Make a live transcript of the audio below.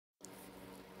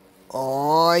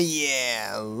Oh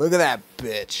yeah, look at that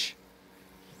bitch.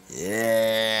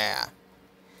 Yeah.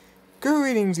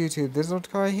 Greetings YouTube, this is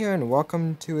Car here and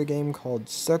welcome to a game called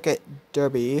Circuit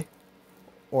Derby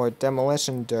or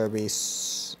Demolition Derby.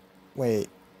 Wait.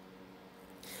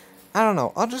 I don't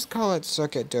know. I'll just call it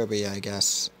Circuit Derby, I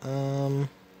guess. Yeah,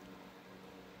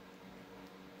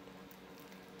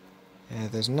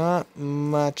 there's not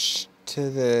much to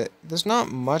this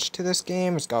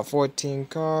game. It's got 14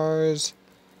 cars.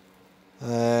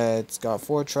 It's got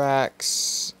 4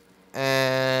 tracks,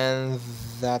 and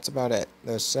that's about it.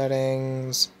 There's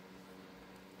settings.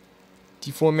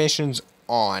 Deformations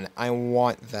on. I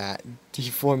want that.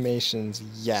 Deformations,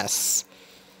 yes.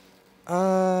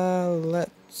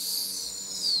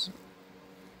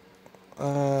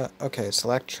 Okay,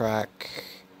 select track.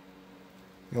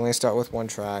 You only start with 1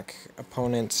 track.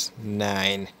 Opponents,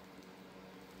 9.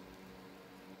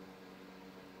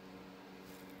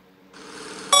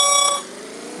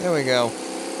 There we go.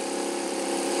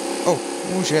 Oh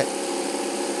shit.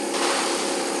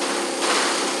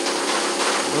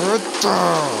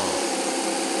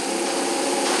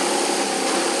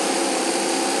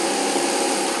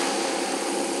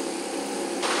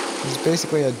 It's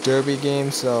basically a derby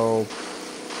game, so,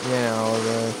 you know,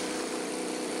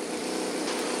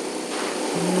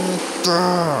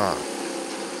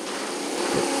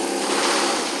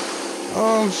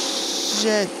 oh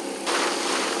shit.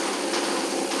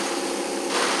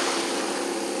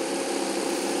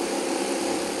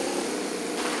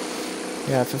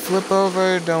 Yeah, if you flip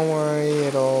over, don't worry,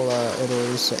 it'll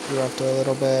reset you after a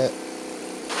little bit.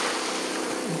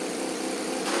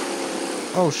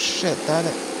 Oh shit,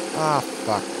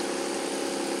 fuck.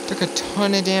 Took a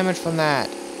ton of damage from that.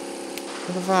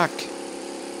 What the fuck?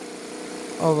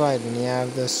 Oh right, and you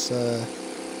have this,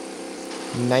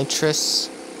 nitrous.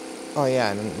 Oh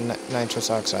yeah, nitrous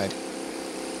oxide.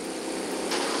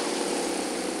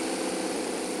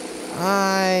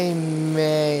 I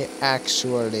may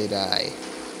actually die.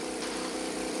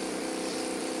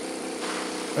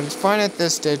 But it's fine at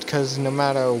this stage, because no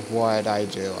matter what I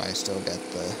do, I still get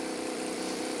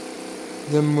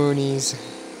the moonies.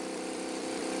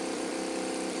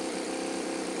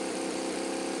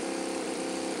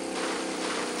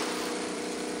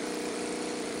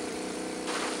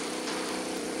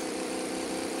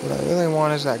 What I really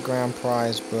want is that grand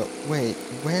prize, but wait,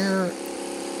 where...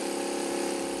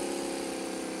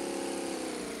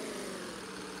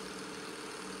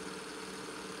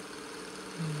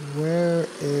 Where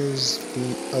is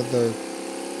the other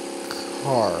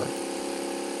car?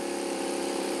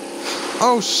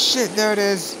 Oh shit, there it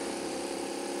is!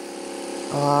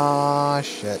 Ah,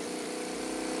 shit.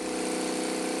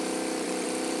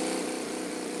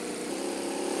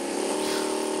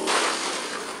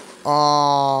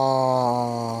 Ah,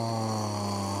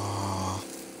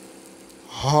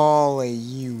 holy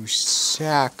you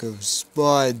sack of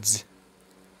spuds.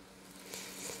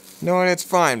 You know what, it's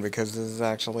fine, because this is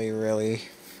actually really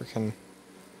freaking...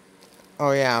 Oh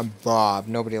yeah, Bob.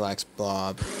 Nobody likes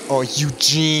Bob. Oh,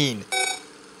 Eugene!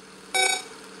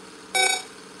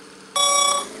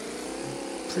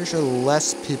 Pretty sure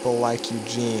less people like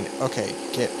Eugene. Okay,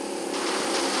 get...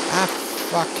 Ah,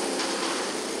 fuck.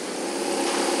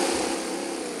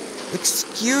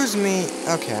 Excuse me.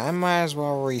 Okay, I might as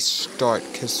well restart,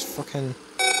 because frickin'...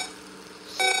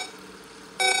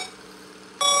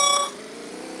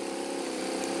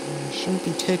 I shouldn't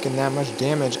be taking that much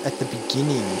damage at the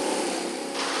beginning.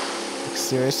 Like,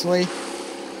 seriously?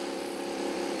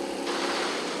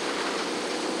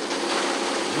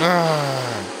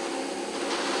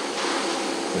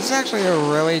 This is actually a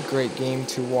really great game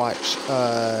to watch,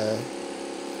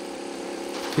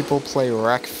 people play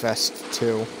Wreckfest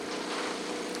too.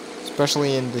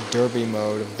 Especially in the derby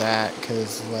mode of that,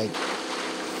 because, like,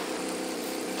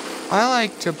 I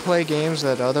like to play games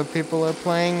that other people are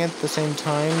playing at the same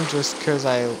time, just because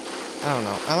I don't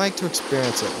know, I like to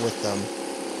experience it with them.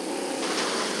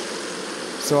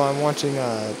 So I'm watching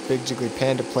Big Jiggly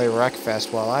Panda play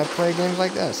Wreckfest while I play games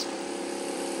like this.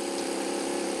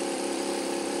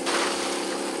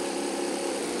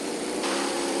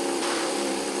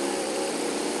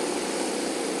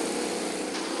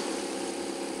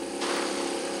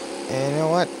 And you know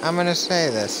what? I'm gonna say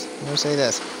this.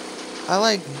 I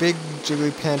like Big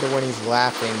Jiggly Panda when he's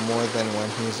laughing more than when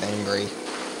he's angry.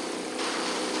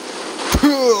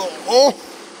 Oh!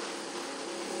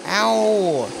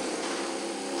 Ow!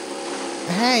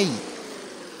 Hey!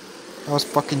 That was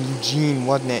fucking Eugene,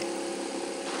 wasn't it?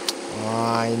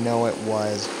 Oh, I know it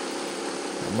was.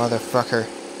 That motherfucker.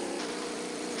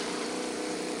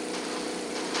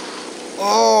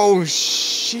 Oh,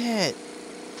 shit!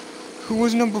 Who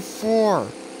was number 4?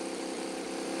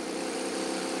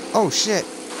 Oh shit.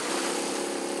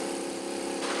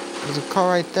 There's a car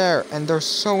right there, and they're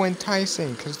so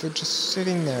enticing because they're just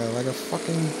sitting there like a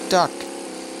fucking duck.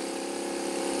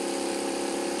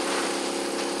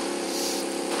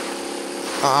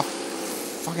 Ah,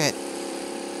 fuck it.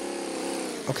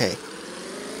 Okay.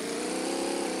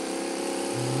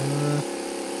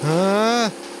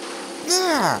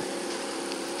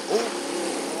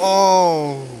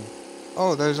 Oh.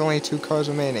 Oh, there's only 2 cars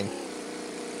remaining.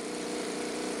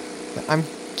 I'm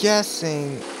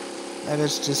guessing that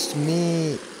it's just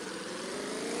me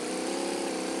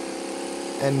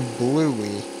and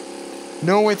Bluey.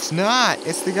 No, it's not.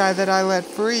 It's the guy that I let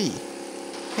free.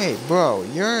 Hey, bro,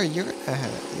 you're gonna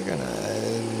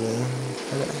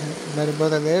let a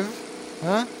brother live,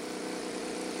 huh?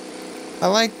 I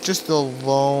like just the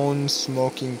lone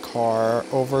smoking car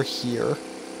over here.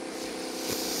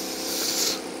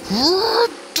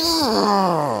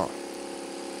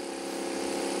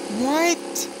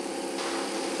 What?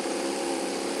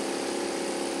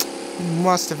 You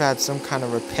must have had some kind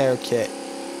of repair kit.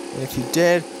 And if you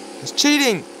did, it's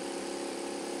cheating!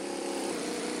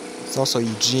 It's also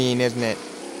Eugene, isn't it?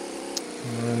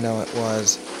 I know it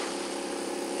was.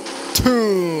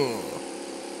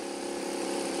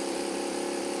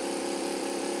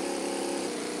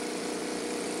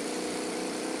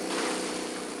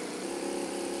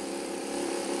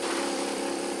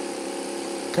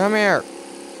 Come here.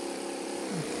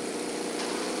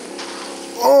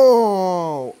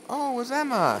 Oh! Oh, it was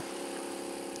Emma.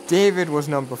 David was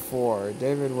number 4.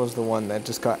 David was the one that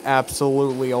just got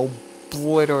absolutely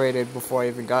obliterated before I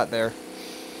even got there.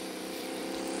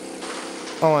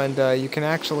 Oh, and you can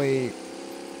actually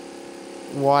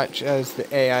watch as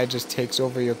the AI just takes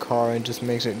over your car and just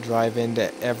makes it drive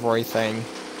into everything.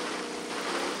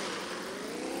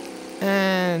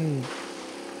 And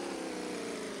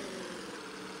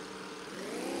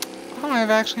oh,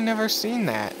 I've actually never seen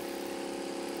that.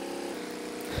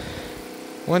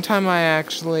 One time I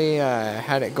actually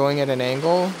had it going at an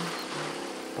angle,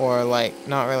 or like,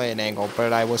 not really an angle,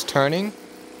 but I was turning,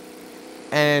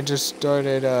 and it just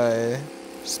started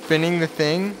spinning the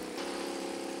thing.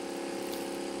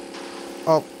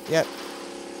 Oh, yep.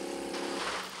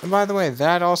 And by the way,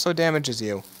 that also damages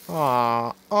you.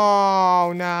 Aww.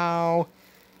 Oh, no.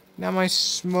 Now my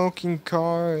smoking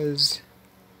car is...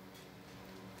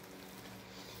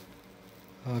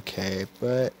 Okay,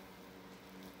 but...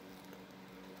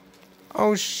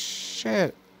 Oh,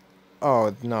 shit.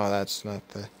 Oh, no, that's not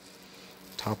the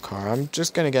top car. I'm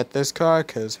just gonna get this car,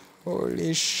 because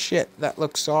holy shit, that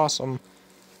looks awesome.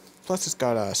 Plus, it's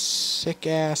got a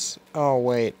sick-ass... Oh,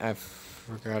 wait, I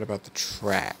forgot about the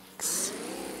tracks.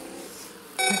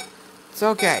 It's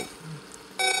okay.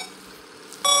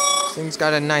 This thing's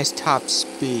got a nice top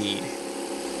speed.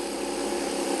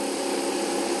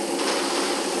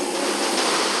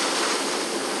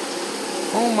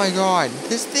 Oh my god,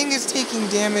 this thing is taking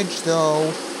damage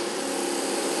though.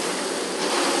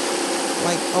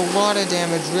 Like, a lot of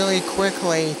damage really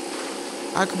quickly.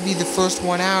 I could be the first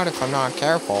one out if I'm not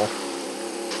careful.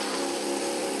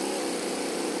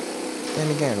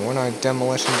 Then again, we're not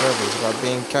demolition derbies about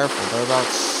being careful. They're about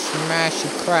smashy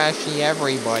crashy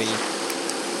everybody.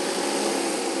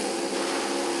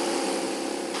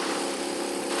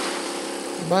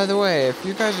 By the way, if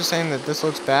you guys are saying that this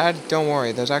looks bad, don't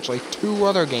worry, there's actually 2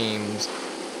 other games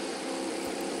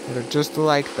that are just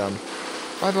like them.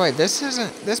 By the way,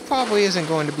 this probably isn't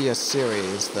going to be a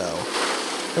series, though.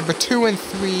 Number 2 and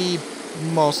 3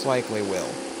 most likely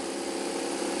will.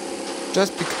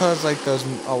 Just because, like, there's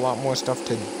a lot more stuff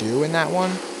to do in that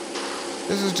one.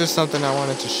 This is just something I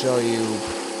wanted to show you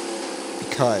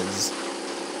because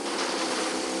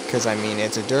I mean,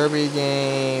 it's a derby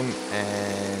game,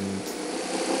 and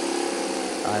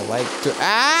I like to...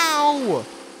 Ow!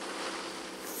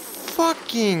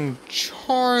 Fucking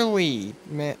Charlie,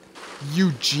 man.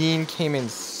 Eugene came in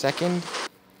second?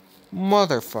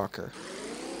 Motherfucker.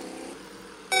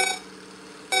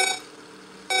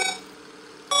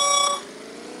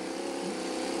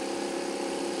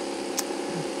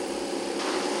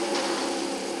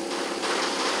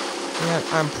 Yeah,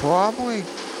 I'm probably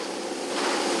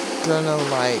gonna,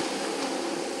 like,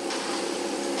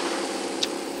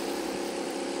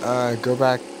 go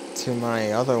back to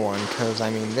my other one, because,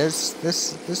 I mean,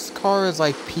 this car is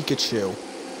like Pikachu.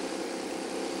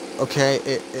 Okay,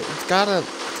 it's got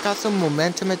some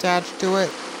momentum attached to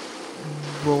it,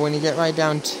 but when you get right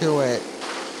down to it,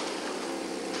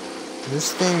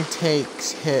 this thing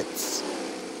takes hits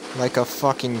like a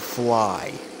fucking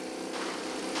fly.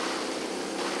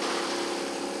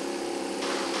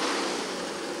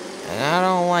 And I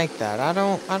don't like that. I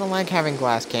don't like having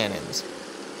glass cannons.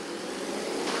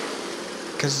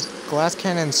 Because glass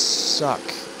cannons suck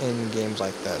in games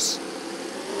like this.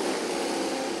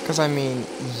 Because, I mean,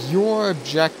 your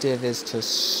objective is to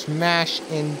smash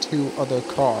into other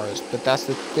cars, but that's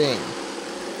the thing.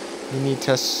 You need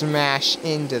to smash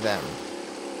into them.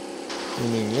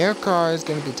 Meaning your car is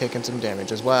going to be taking some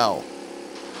damage as well.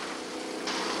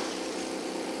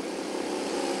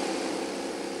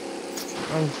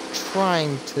 I'm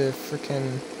trying to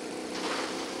frickin'...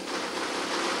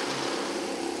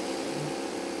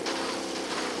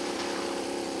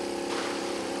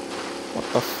 What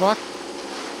the fuck?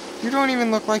 You don't even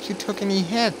look like you took any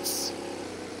hits.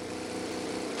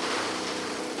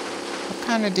 What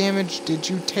kind of damage did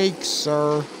you take,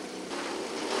 sir?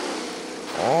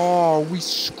 Oh, we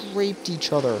scraped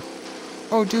each other.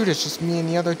 Oh, dude, it's just me and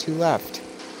the other two left.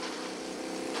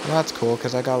 Well, that's cool,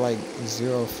 because I got, like,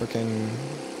 0 freaking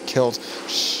kills.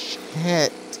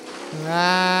 Shit.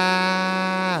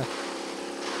 Ah.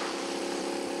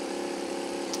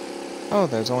 Oh,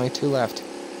 there's only 2 left.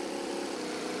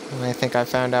 And I think I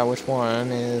found out which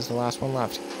one is the last one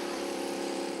left.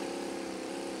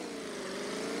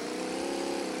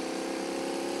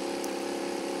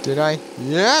 Did I?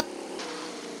 Yep!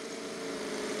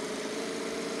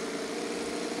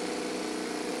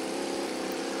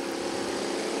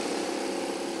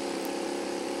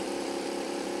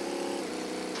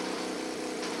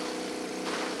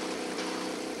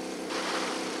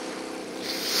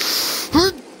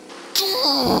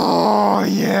 Oh,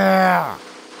 yeah!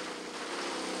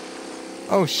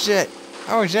 Oh, shit.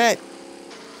 Oh, shit.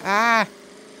 Ah!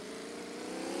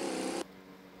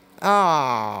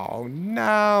 Oh,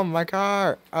 no, my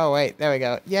car. Oh, wait, there we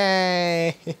go.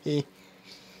 Yay!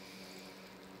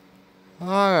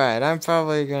 Alright, I'm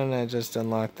probably gonna just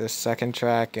unlock this second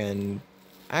track, and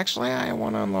actually, I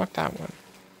want to unlock that one.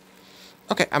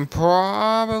 Okay, I'm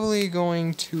probably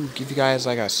going to give you guys,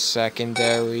 like, a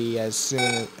secondary as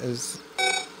soon as...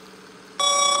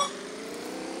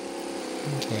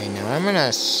 Okay, now I'm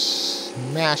gonna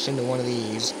smash into one of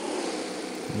these.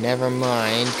 Never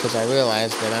mind, because I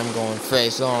realized that I'm going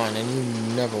face on, and you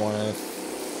never want to...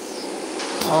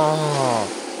 Oh!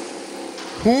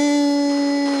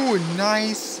 Ooh,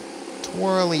 nice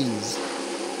twirlies.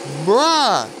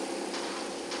 Bruh!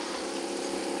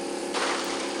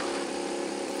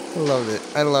 I love it.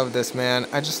 I love this, man.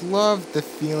 I just love the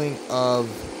feeling of...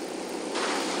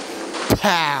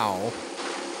 POW!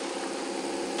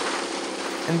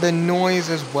 And the noise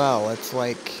as well. It's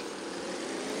like...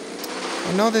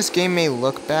 I know this game may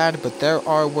look bad, but there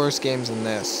are worse games than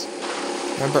this.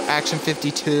 Remember Action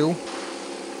 52?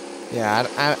 Yeah,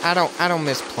 I don't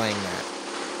miss playing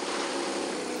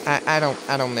that.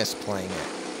 I don't miss playing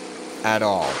it at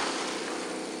all.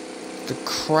 The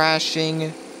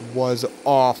crashing was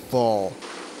awful.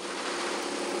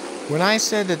 When I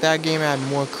said that that game had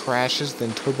more crashes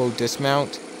than Turbo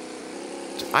Dismount,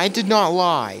 I did not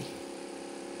lie.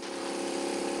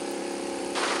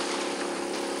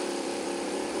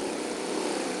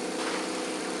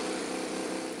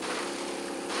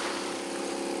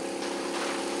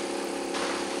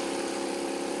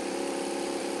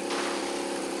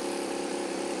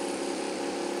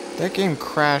 That game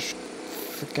crashed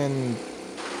freaking...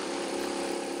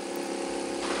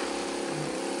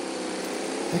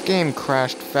 That game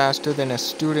crashed faster than a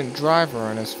student driver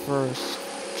on his first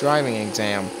driving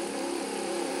exam.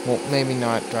 Well, maybe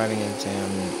not driving exam,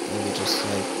 maybe just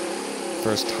like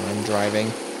first time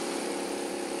driving.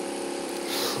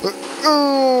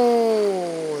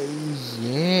 Oh,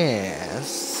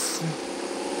 yes.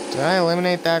 Did I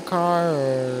eliminate that car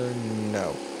or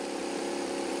no?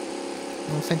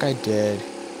 I don't think I did.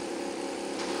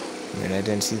 I mean, I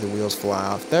didn't see the wheels fly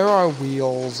off. There are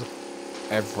wheels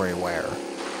everywhere,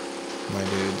 my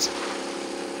dudes.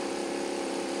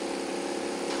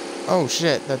 Oh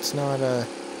shit, that's not a...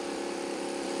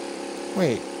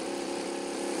 Wait.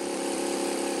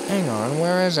 Hang on,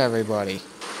 where is everybody?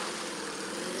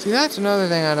 See, that's another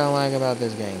thing I don't like about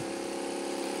this game.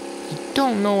 You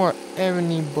don't know where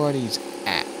anybody's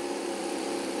at.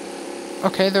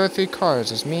 Okay, there are 3 cars.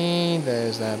 There's me,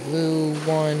 there's that blue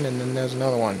one, and then there's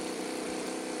another one.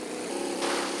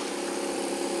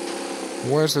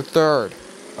 Where's the 3rd?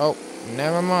 Oh,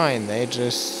 never mind. They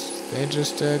just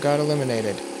got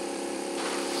eliminated.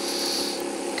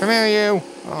 Come here, you!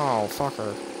 Oh,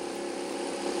 fucker.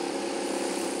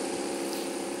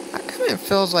 How come it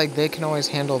feels like they can always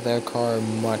handle their car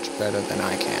much better than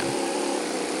I can?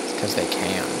 It's because they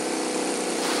can.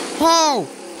 Whoa!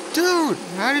 Dude!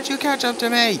 How did you catch up to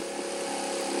me?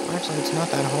 Actually, it's not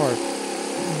that hard.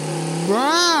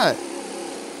 Bruh!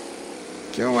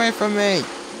 Get away from me!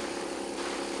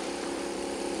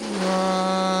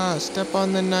 Step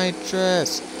on the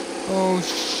nitrous! Oh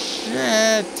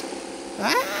shit!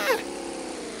 Ah!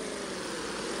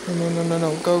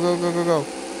 No. Go.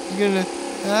 You're gonna...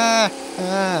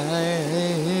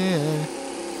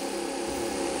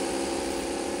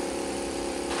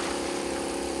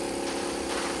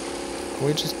 Are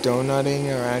we just donutting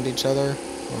around each other?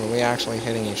 Or are we actually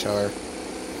hitting each other?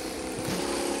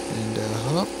 And,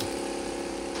 hop.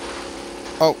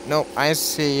 Oh, no, I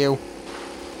see you.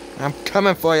 I'm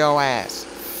coming for your ass.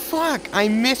 Fuck, I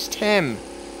missed him.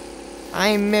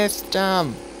 I missed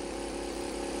him.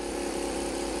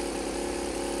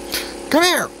 Come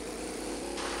here.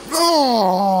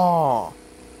 Oh!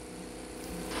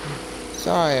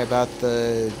 Sorry about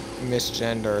the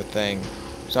misgender thing.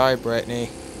 Sorry, Brittany.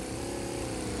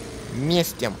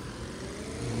 Missed him.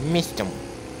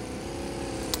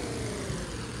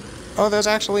 Oh, there's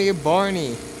actually a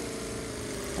Barney.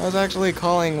 I was actually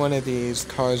calling one of these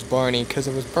cars Barney because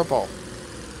it was purple.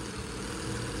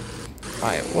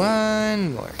 Alright,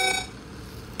 one more.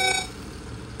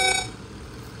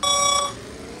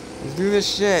 Let's do this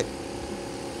shit.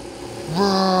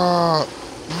 Yeah.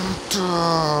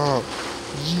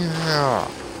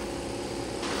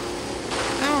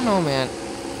 I don't know, man.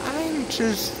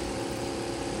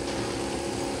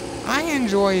 I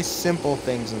enjoy simple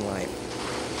things in life.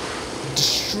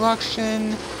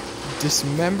 Destruction,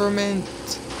 dismemberment,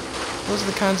 those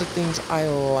are the kinds of things I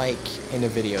like in a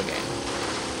video game.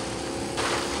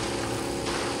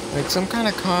 Like some kind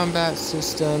of combat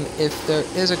system. If there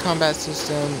is a combat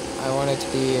system, I want it to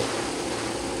be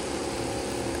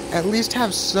at least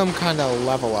have some kind of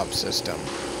level up system.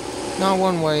 Not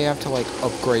one where you have to like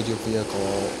upgrade your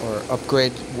vehicle or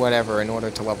upgrade whatever in order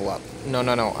to level up. No,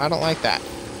 I don't like that.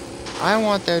 I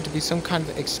want there to be some kind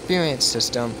of experience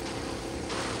system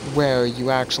where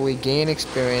you actually gain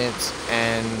experience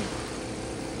and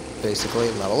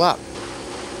basically level up.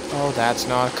 Oh, that's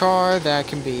not a car. That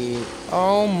can be...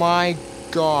 Oh my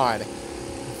god.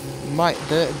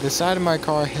 The side of my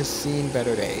car has seen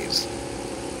better days.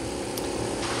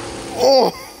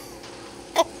 Oh!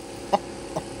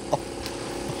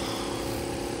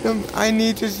 I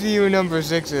need to see you number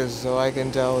 6s so I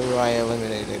can tell who I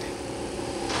eliminated.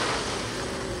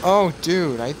 Oh,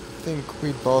 dude, I think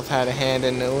we both had a hand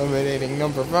in eliminating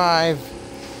number 5.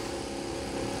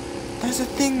 That's the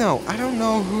thing, though. I don't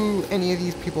know who any of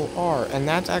these people are, and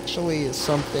that's actually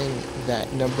something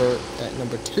that number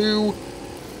 2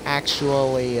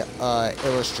 actually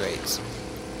illustrates.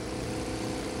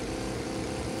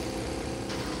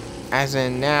 As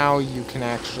in, now you can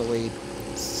actually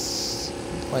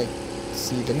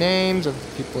see the names of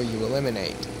the people you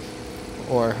eliminate,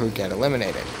 or who get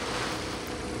eliminated.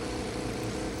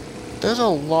 There's a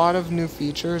lot of new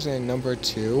features in number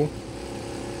 2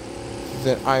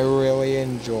 that I really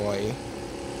enjoy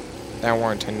that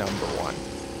weren't in number 1.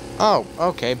 Oh,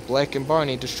 okay, Blake and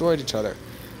Barney destroyed each other.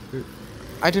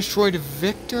 I destroyed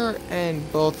Victor,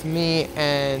 and both me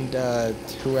and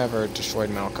whoever destroyed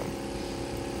Malcolm.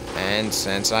 And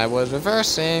since I was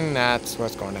reversing, that's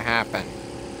what's going to happen.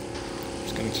 I'm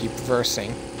just going to keep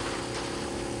reversing.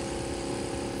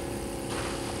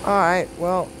 Alright,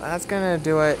 well, that's gonna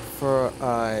do it for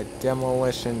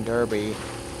Demolition Derby.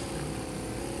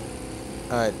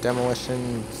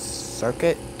 Demolition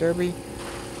Circuit Derby?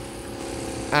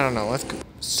 I don't know, let's go.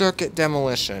 Circuit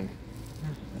Demolition.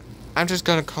 I'm just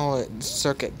gonna call it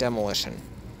Circuit Demolition.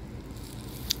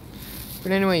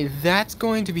 But anyway, that's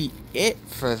going to be it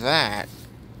for that.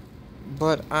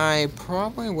 But I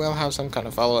probably will have some kind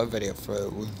of follow-up video for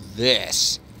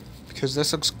this, because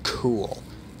this looks cool.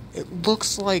 It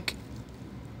looks like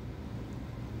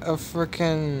a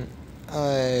frickin'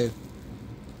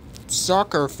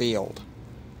 soccer field.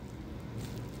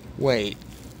 Wait,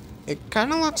 it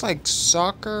kind of looks like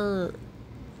soccer.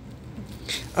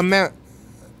 Well,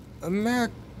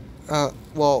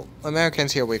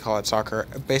 Americans here, we call it soccer.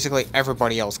 Basically,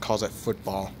 everybody else calls it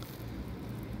football.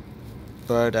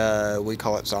 But, we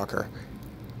call it soccer.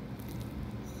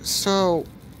 So,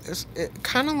 it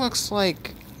kind of looks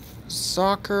like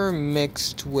soccer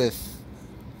mixed with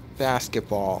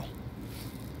basketball.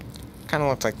 Kind of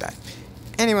looks like that.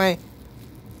 Anyway,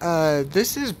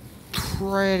 this is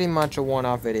pretty much a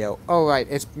one-off video. Oh, right,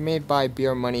 it's made by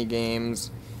Beer Money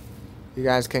Games. You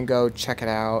guys can go check it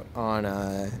out on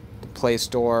the Play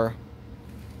Store.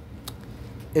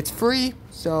 It's free,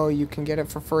 so you can get it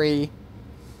for free.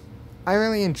 I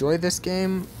really enjoy this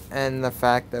game, and the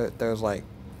fact that there's like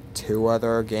 2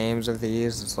 other games of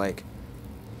these. It's like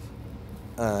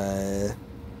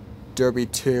Derby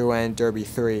 2 and Derby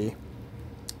 3.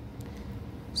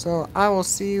 So I will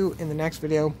see you in the next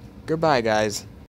video. Goodbye, guys.